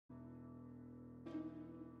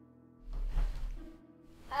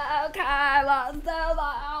Okay, let's do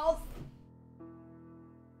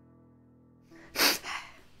this.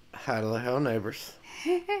 How the hell, neighbors?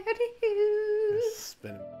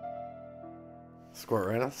 Spinning Squirt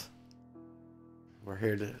Reynolds. We're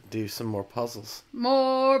here to do some more puzzles.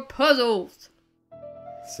 More puzzles.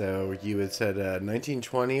 So you had said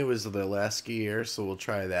 1920 was the last year, so we'll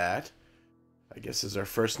try that. I guess is our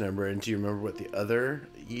first number. And do you remember what the other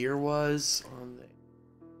year was on the?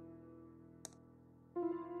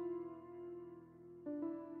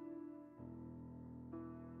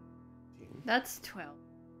 That's 12.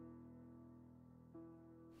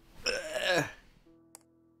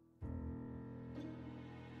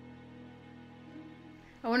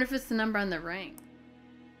 I wonder if it's the number on the ring.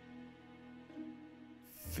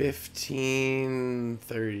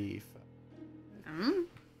 1535.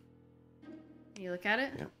 You look at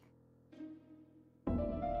it? Yep.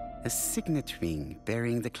 A signet ring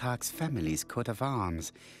bearing the Clark's family's coat of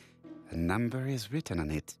arms. A number is written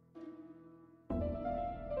on it.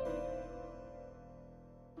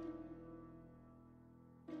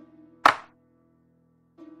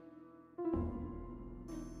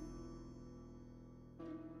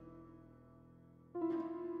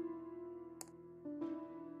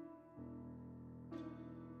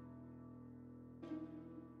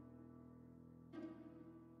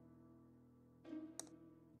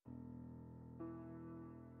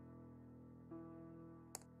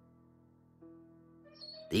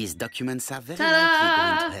 These documents are very likely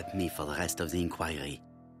going to help me for the rest of the inquiry.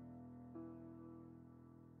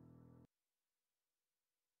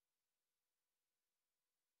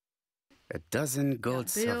 A dozen gold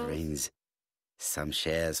sovereigns. Some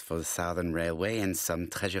shares for the Southern Railway and some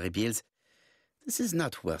treasury bills. This is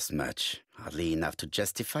not worth much, hardly enough to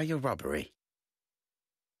justify a robbery.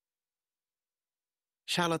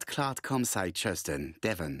 Charlotte Clark, Comside, Churston,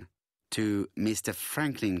 Devon. To Mr.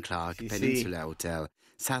 Franklin Clark, Peninsula Hotel,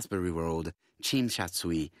 Salisbury Road, Chim Sha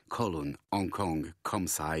Tsui, Kowloon, Hong Kong,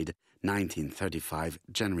 Comside, 1935,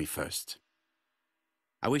 January 1st.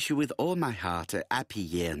 I wish you with all my heart a happy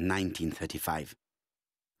year 1935.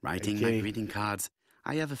 Writing my greeting cards,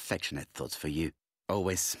 I have affectionate thoughts for you.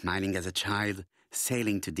 Always smiling as a child,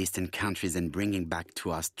 sailing to distant countries and bringing back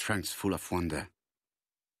to us trunks full of wonder.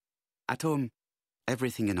 At home,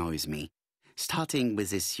 everything annoys me, starting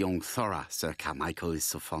with this young Thora Sir Carmichael is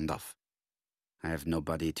so fond of. I have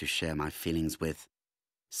nobody to share my feelings with,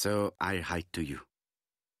 so I write to you.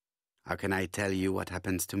 How can I tell you what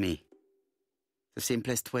happens to me? The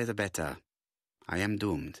simplest way the better. I am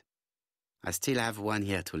doomed. I still have 1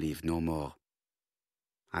 year to live, no more.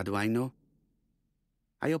 How do I know?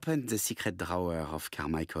 I opened the secret drawer of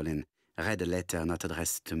Carmichael and read a letter not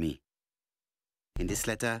addressed to me. In this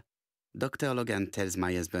letter, Dr. Logan tells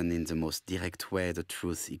my husband in the most direct way the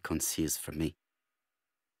truth he conceals from me.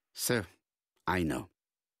 So, I know.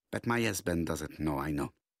 But my husband doesn't know I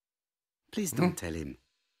know. Please don't tell him.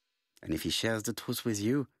 And if he shares the truth with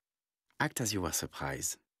you, act as you were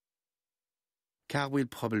surprised. Carl will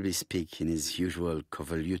probably speak in his usual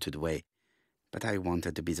convoluted way, but I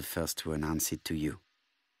wanted to be the first to announce it to you.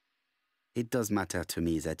 It does matter to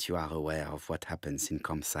me that you are aware of what happens in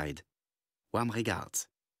Comside. Warm regards,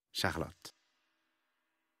 Charlotte.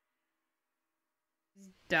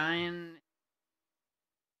 Dying.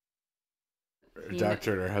 Her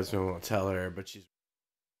doctor and her husband won't tell her, but she's...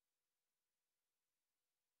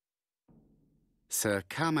 Sir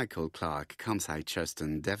Carmichael Clark, Comside,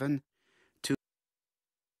 Churston, Devon. To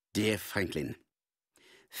Dear Franklin,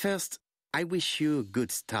 first, I wish you a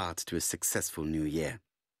good start to a successful new year.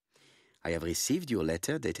 I have received your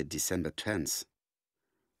letter dated December 10th.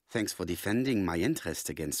 Thanks for defending my interest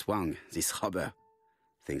against Wang, this robber.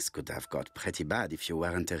 Things could have got pretty bad if you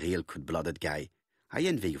weren't a real cold-blooded guy. I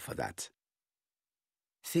envy you for that.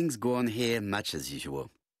 Things go on here much as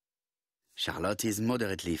usual. Charlotte is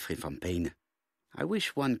moderately free from pain. I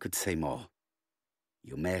wish one could say more.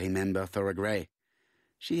 You may remember Thora Gray.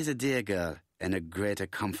 She is a dear girl and a greater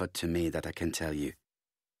comfort to me that I can tell you.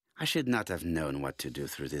 I should not have known what to do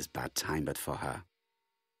through this bad time but for her.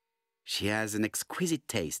 She has an exquisite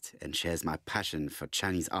taste and shares my passion for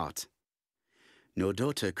Chinese art. No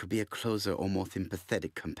daughter could be a closer or more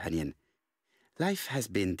sympathetic companion. Life has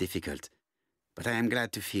been difficult, but I am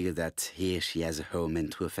glad to feel that here she has a home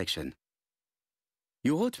and true affection.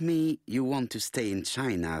 You wrote me you want to stay in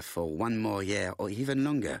China for 1 more year or even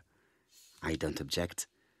longer. I don't object.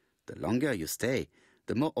 The longer you stay,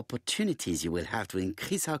 the more opportunities you will have to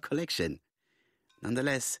increase our collection.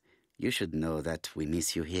 Nonetheless, you should know that we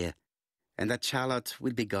miss you here, and that Charlotte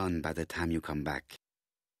will be gone by the time you come back.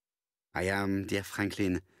 I am, dear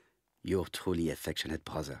Franklin, your truly affectionate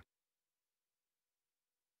brother.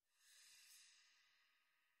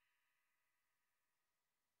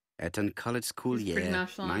 Eton College School He's pretty year,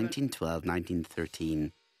 nonchalant.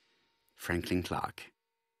 1912-1913. Franklin Clark.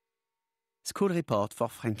 School report for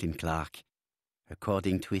Franklin Clark.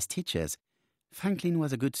 According to his teachers, Franklin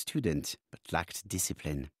was a good student, but lacked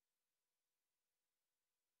discipline.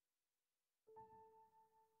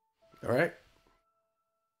 All right.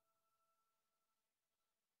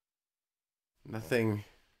 Nothing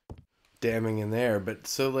damning in there, but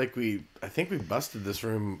so like I think we busted this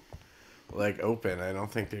room like open. I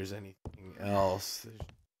don't think there's anything else.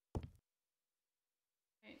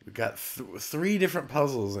 We got three different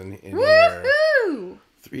puzzles in here. Woohoo!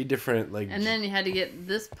 3 different like. And then you had to get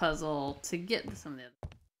this puzzle to get some of the other.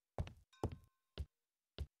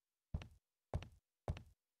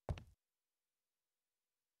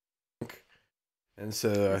 And so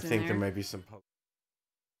I Is in think there there? might be some puzzles.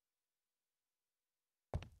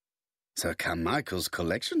 Sir Carmichael's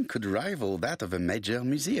collection could rival that of a major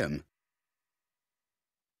museum.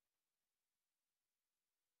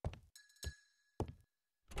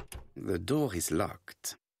 The door is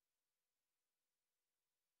locked.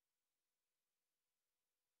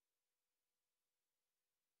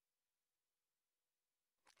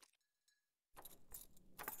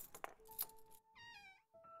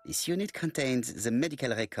 This unit contains the medical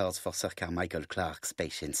records for Sir Carmichael Clark's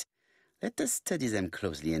patients. Let us study them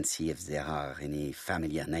closely and see if there are any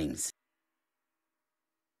familiar names.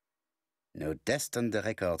 No dust on the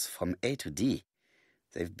records from A to D.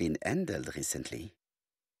 They've been handled recently.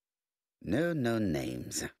 No known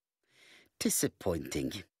names.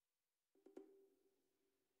 Disappointing.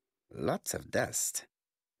 Lots of dust.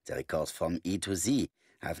 The records from E to Z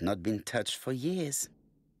have not been touched for years.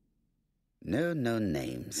 No known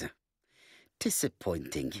names.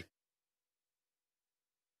 Disappointing.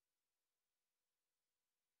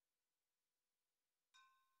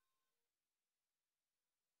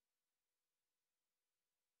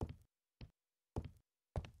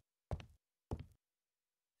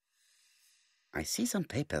 I see some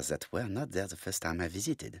papers that were not there the first time I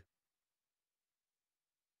visited.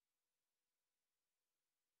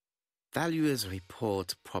 Valuers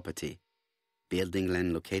report property. Building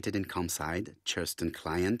land located in Comside, Churston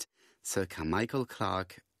client, Sir Carmichael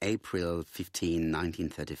Clark, April 15,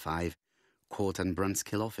 1935, Court and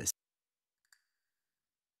Brunskill office.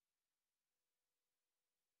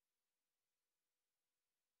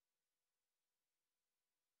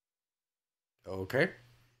 Okay.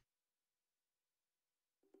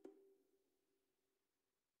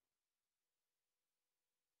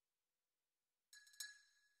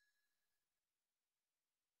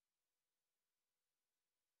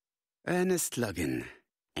 Ernest Logan,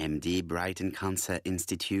 MD, Brighton Cancer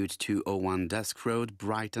Institute, 201 Dusk Road,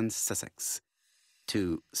 Brighton, Sussex.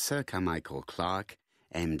 To Sir Carmichael Clark,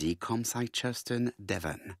 MD, Comside, Churston,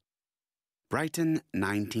 Devon. Brighton,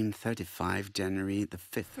 1935, January the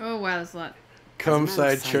 5th. Oh wow, that's a lot.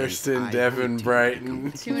 Comside, As a man of science, Churston, I Devon, hold to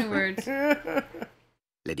Brighton. Too many words.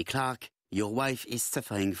 Lady Clark, your wife is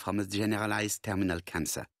suffering from a generalized terminal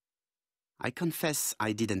cancer. I confess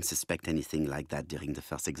I didn't suspect anything like that during the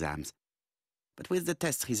first exams. But with the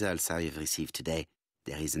test results I have received today,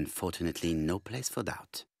 there is unfortunately no place for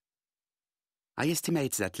doubt. I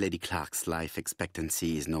estimate that Lady Clark's life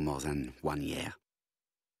expectancy is no more than 1 year.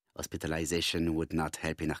 Hospitalization would not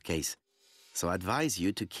help in her case, so I advise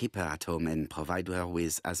you to keep her at home and provide her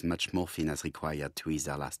with as much morphine as required to ease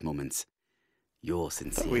her last moments. Yours We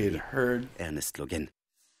had sincerely, heard Ernest Logan.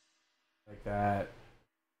 like that.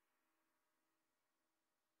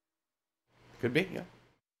 Could be, yeah.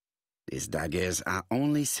 These daggers are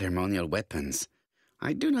only ceremonial weapons.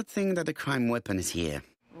 I do not think that a crime weapon is here.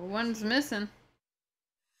 One's missing.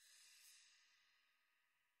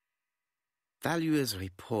 Valuers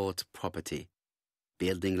report property.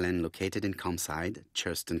 Building land located in Comside,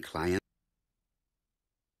 Churston client.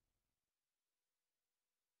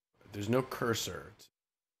 There's no cursor.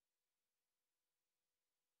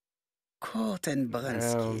 Court and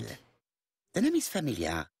Brunskill. The name is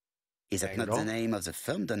familiar. Is that not Angle. the name of the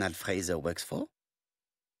firm Donald Fraser works for?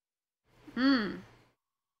 Hmm.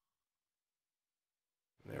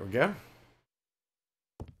 There we go.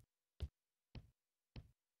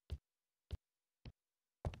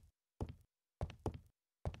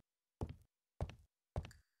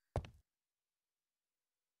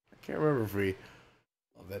 I can't remember if we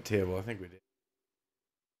love that table. I think we did.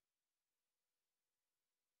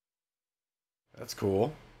 That's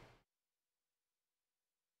cool.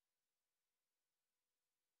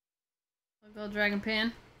 Gold dragon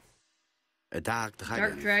pan. A dark dragon,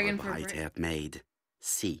 Dark dragon for for a bright-haired maid.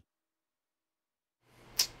 C.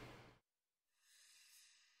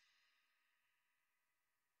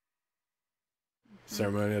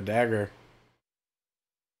 Ceremonial dagger.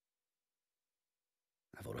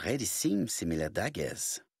 I've already seen similar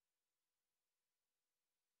daggers.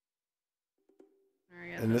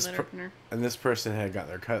 And this person had got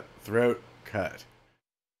their throat cut.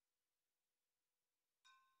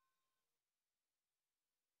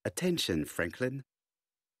 Attention, Franklin.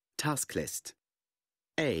 Task list.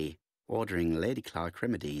 A. Ordering Lady Clark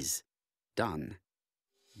remedies. Done.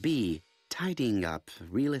 B. Tidying up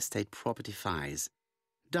real estate property files.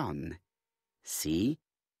 Done. C.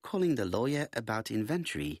 Calling the lawyer about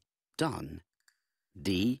inventory. Done.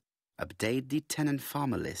 D. Update the tenant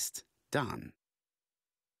farmer list. Done.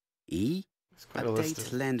 E.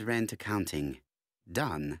 Update land rent accounting.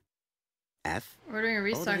 Done. F. Ordering a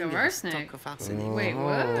restock of arsenic. Stock of arsenic. Wait,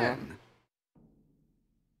 what? Done.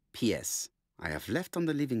 P.S. I have left on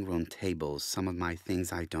the living room table some of my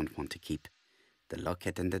things I don't want to keep. The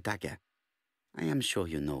locket and the dagger. I am sure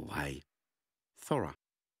you know why. Thora.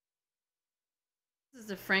 This is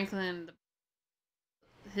the Franklin,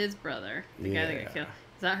 his brother, the guy that got killed.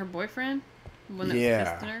 Is that her boyfriend? The one that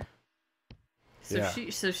was kissing her?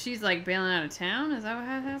 So she's like bailing out of town? Is that what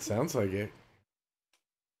happened? Sounds like it.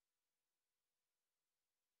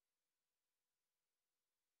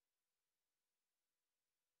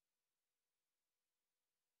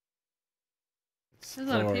 There's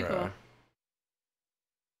a lot of people.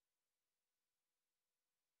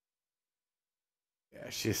 Yeah,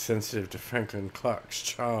 she's sensitive to Franklin Clark's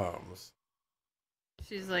charms.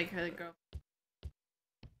 She's like her girl.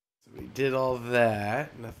 So we did all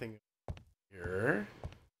that. Nothing here.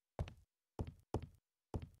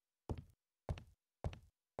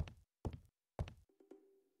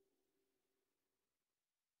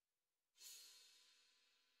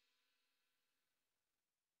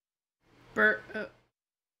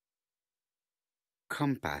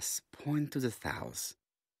 Compass, point to the south.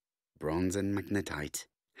 Bronze and magnetite,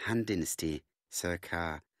 Han Dynasty,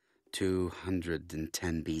 circa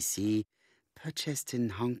 210 BC, purchased in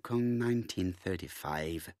Hong Kong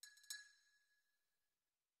 1935.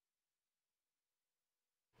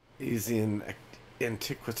 These in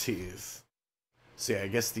antiquities. So yeah, I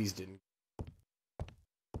guess these didn't.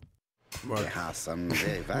 There are some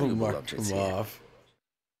very valuable objects here. Off.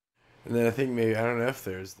 And then I think maybe, I don't know if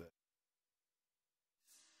there's the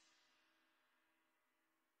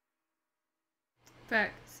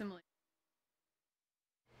facsimile.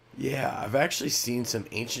 Yeah, I've actually seen some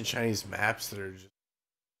ancient Chinese maps that are just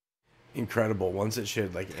incredible. Ones that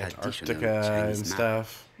showed like Antarctica and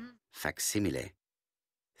stuff. Facsimile.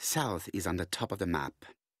 South is on the top of the map.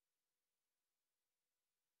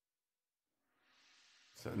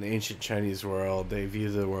 So in the ancient Chinese world, they view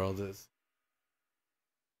the world as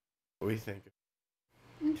what we think.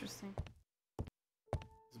 Interesting.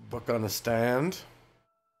 Book on a stand.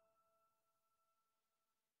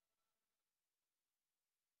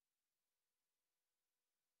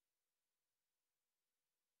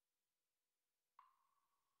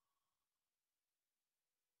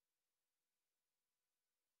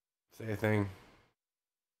 Say a thing.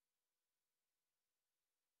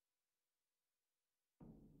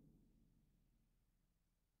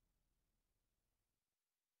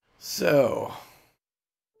 So,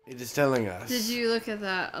 it is telling us. Did you look at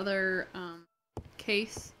that other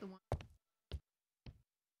case? The one.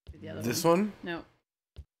 The other This one? No.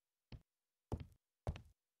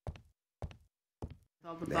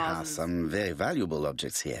 There are some very valuable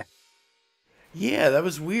objects here. Yeah, that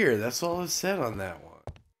was weird. That's all it said on that one.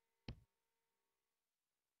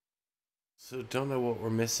 So don't know what we're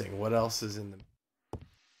missing. What else is in the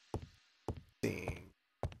scene?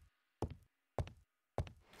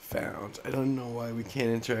 Found. I don't know why we can't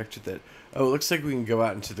interact with it. Oh, it looks like we can go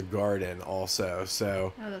out into the garden also.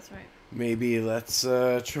 So oh, that's right. Maybe let's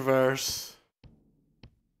traverse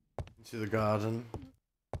into the garden.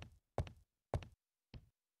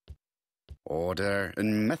 Order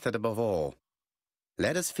and method above all.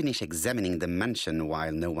 Let us finish examining the mansion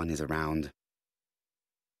while no one is around.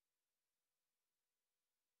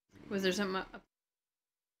 Was there something up?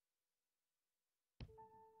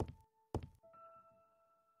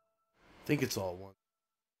 I think it's all one.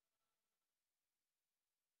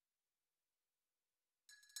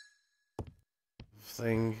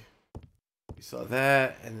 Thing. We saw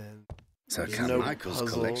that, and then Sir Carmichael's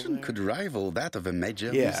collection could rival that of a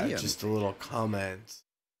major museum. Yeah, just a little comment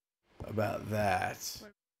about that.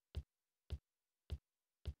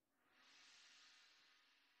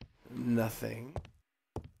 Nothing.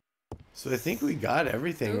 So I think we got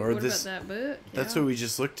everything, or what this. about that book? That's what we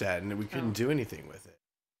just looked at, and we couldn't do anything with it.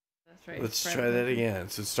 That's right. Let's try that again.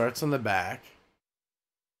 So it starts on the back,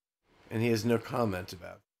 and he has no comment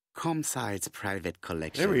about it. Comside's private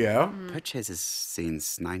collection. There we go. Purchases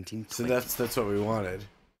since 1920. So that's what we wanted.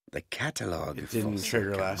 The catalog. It didn't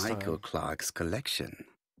trigger last Michael time. Clark's collection.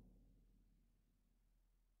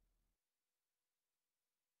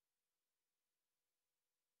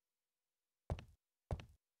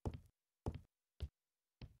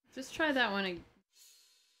 Just try that one again.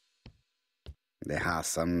 There are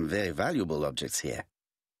some very valuable objects here.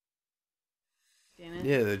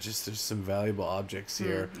 Yeah, there's some valuable objects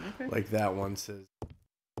here. Okay. Like that one says.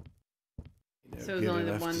 So it was only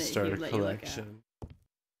the one that start he a let you look at. collection.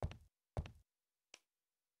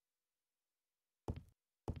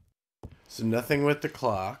 So nothing with the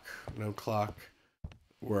clock. No clock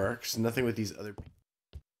works. Nothing with these other.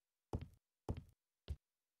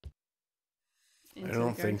 I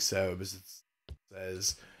don't think so, because it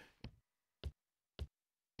says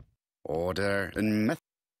order and method.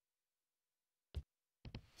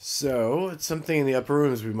 So it's something in the upper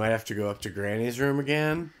rooms. We might have to go up to Granny's room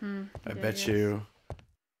again. I bet you.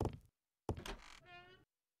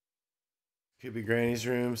 Could be Granny's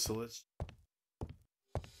room. So let's.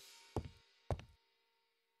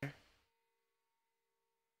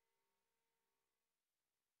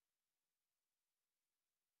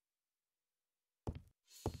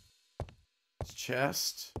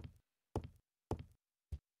 Chest.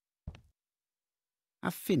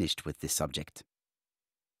 I've finished with this subject.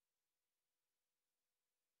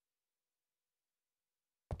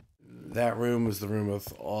 That room was the room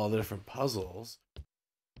with all the different puzzles.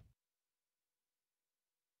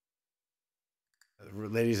 The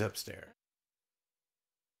lady's upstairs.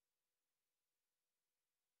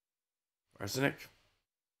 Arsenic.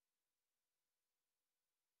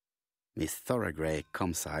 Miss Thorogray,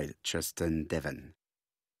 Comside, Churston, Devon.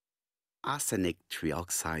 Arsenic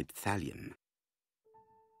trioxide thallium.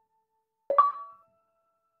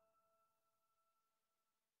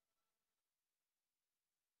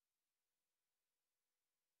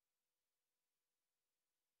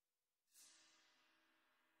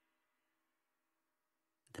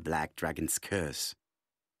 The Black Dragon's Curse.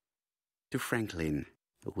 To Franklin,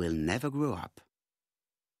 who will never grow up.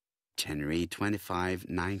 January 25,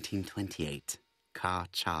 1928. Car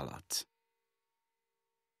Charlotte.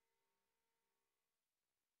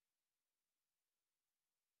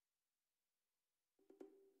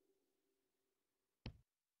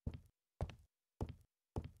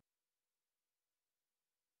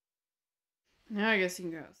 Now I guess you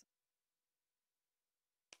can go.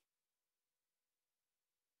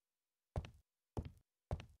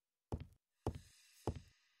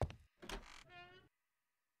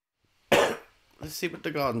 Let's see what the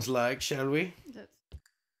garden's like, shall we?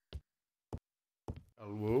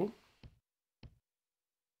 Hello?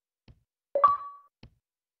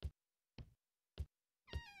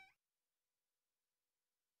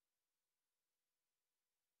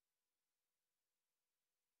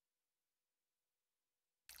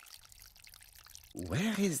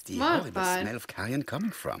 Where is the horrible smell of cayenne coming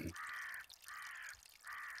from?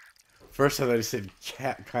 First I thought he said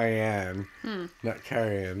cayenne, not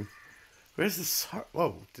cayenne. Where's this?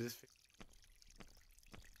 Whoa! Did this...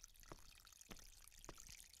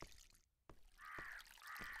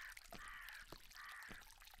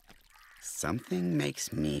 Something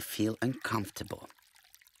makes me feel uncomfortable.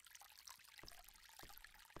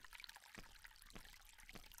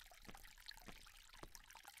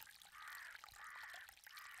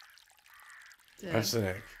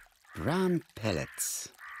 Arsenic. Brown pellets.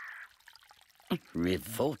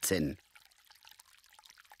 Revolting.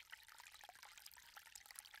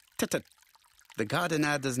 Tut-tut. The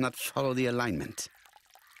gardener does not follow the alignment.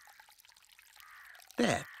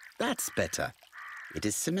 There, that's better. It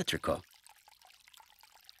is symmetrical.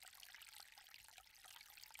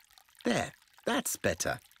 There, that's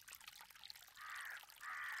better.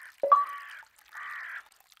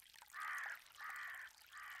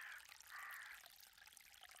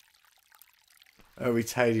 Oh, we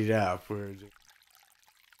tidied up.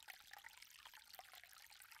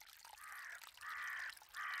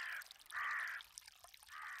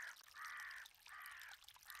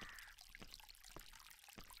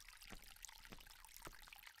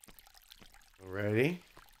 Ready?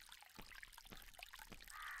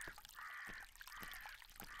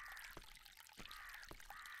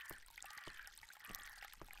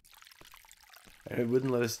 It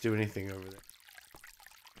wouldn't let us do anything over there.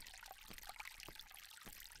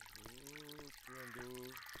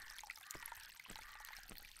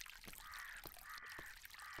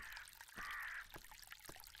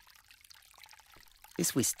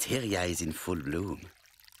 This wisteria is in full bloom.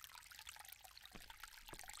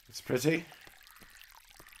 It's pretty.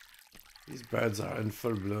 These birds are in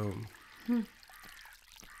full bloom.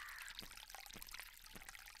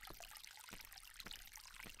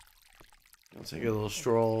 I'll take a little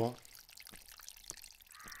stroll.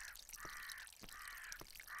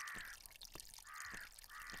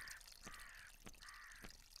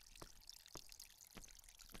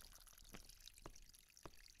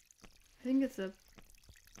 I think it's a...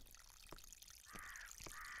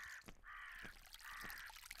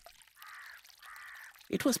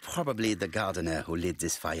 It was probably the gardener who lit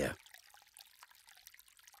this fire.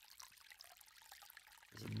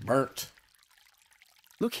 It's burnt.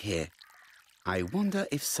 Look here. I wonder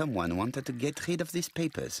if someone wanted to get rid of these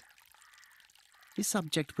papers. This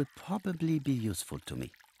object would probably be useful to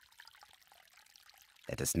me.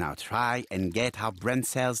 Let us now try and get our brain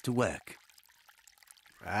cells to work.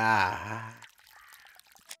 Ah.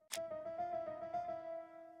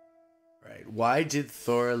 Right. Why did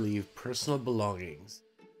Thora leave personal belongings?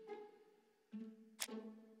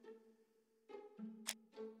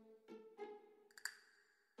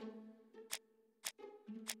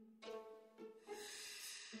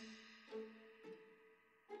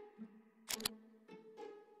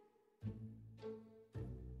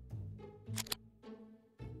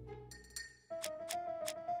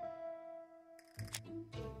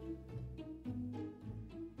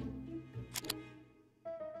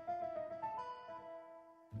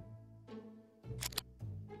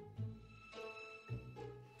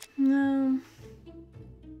 No.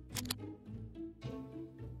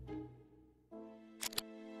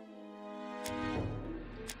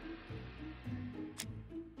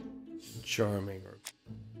 Charming or...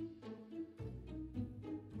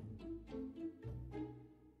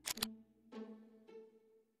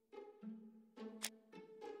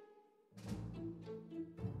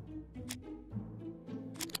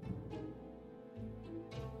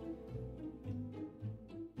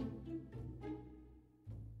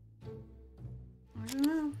 I don't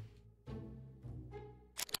know.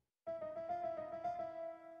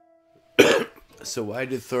 So why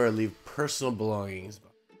did Thora leave personal belongings?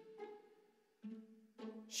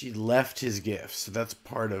 She left his gifts, so that's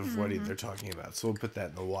part of what they're talking about. So we'll put that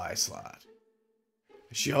in the Y slot.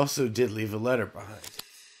 She also did leave a letter behind.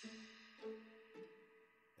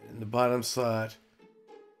 In the bottom slot,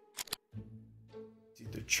 it's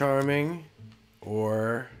either charming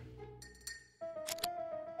or...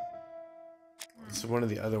 So one of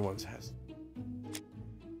the other ones has...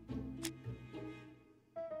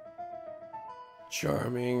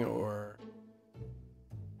 Charming or...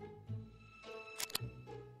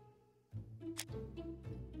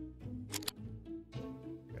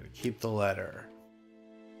 Gotta keep the letter.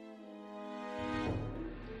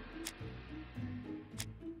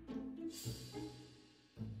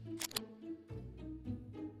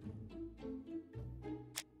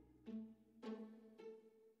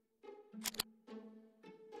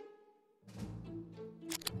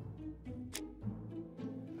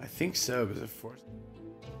 I think so, because it forced...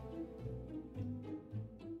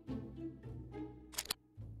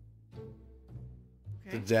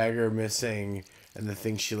 The dagger missing, and the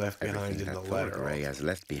thing she left behind in the letter. Ray has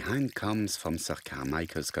left behind comes from Sir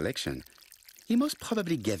Carmichael's collection. He most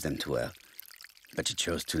probably gave them to her, but she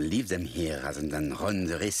chose to leave them here rather than run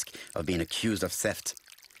the risk of being accused of theft.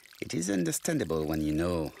 It is understandable when you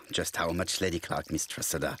know just how much Lady Clark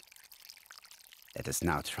mistrusted her. Let us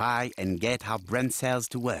now try and get our brain cells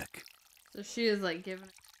to work. So she is like giving...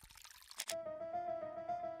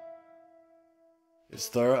 Is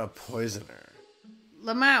Thora a poisoner?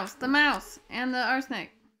 The mouse, and the arsenic.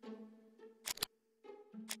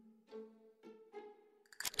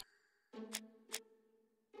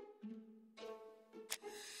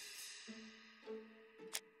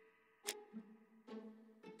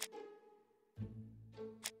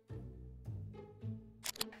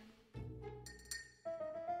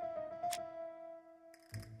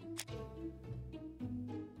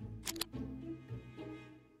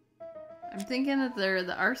 I'm thinking that they're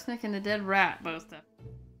the arsenic and the dead rat, both stuff.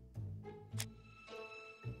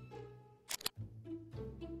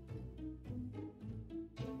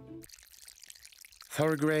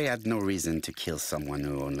 Thorgray had no reason to kill someone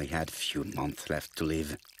who only had a few months left to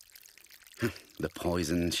live. The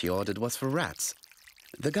poison she ordered was for rats.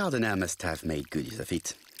 The gardener must have made good use of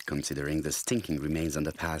it, considering the stinking remains on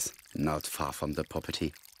the path, not far from the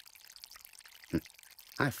property.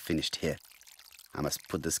 I've finished here. I must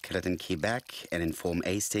put the skeleton key back and inform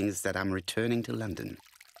Hastings that I'm returning to London.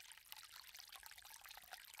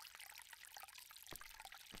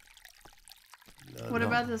 What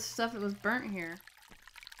about the stuff that was burnt here?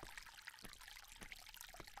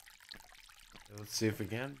 Let's see if we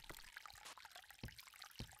can.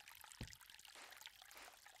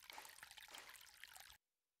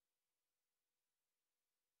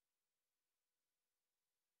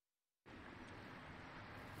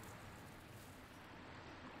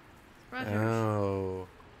 Roger. Oh.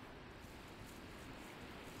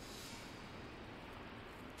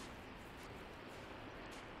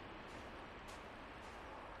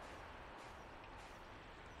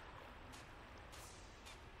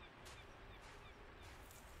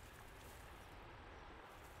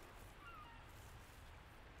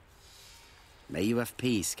 May you have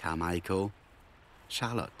peace, Carmichael.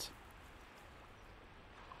 Charlotte.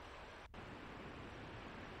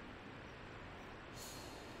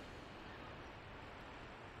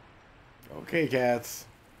 Okay, cats.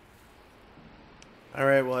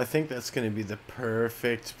 Alright, well, I think that's going to be the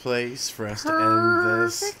perfect place for us to end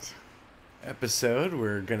this episode.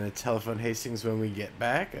 We're going to telephone Hastings when we get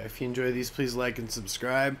back. If you enjoy these, please like and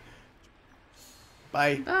subscribe.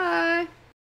 Bye. Bye.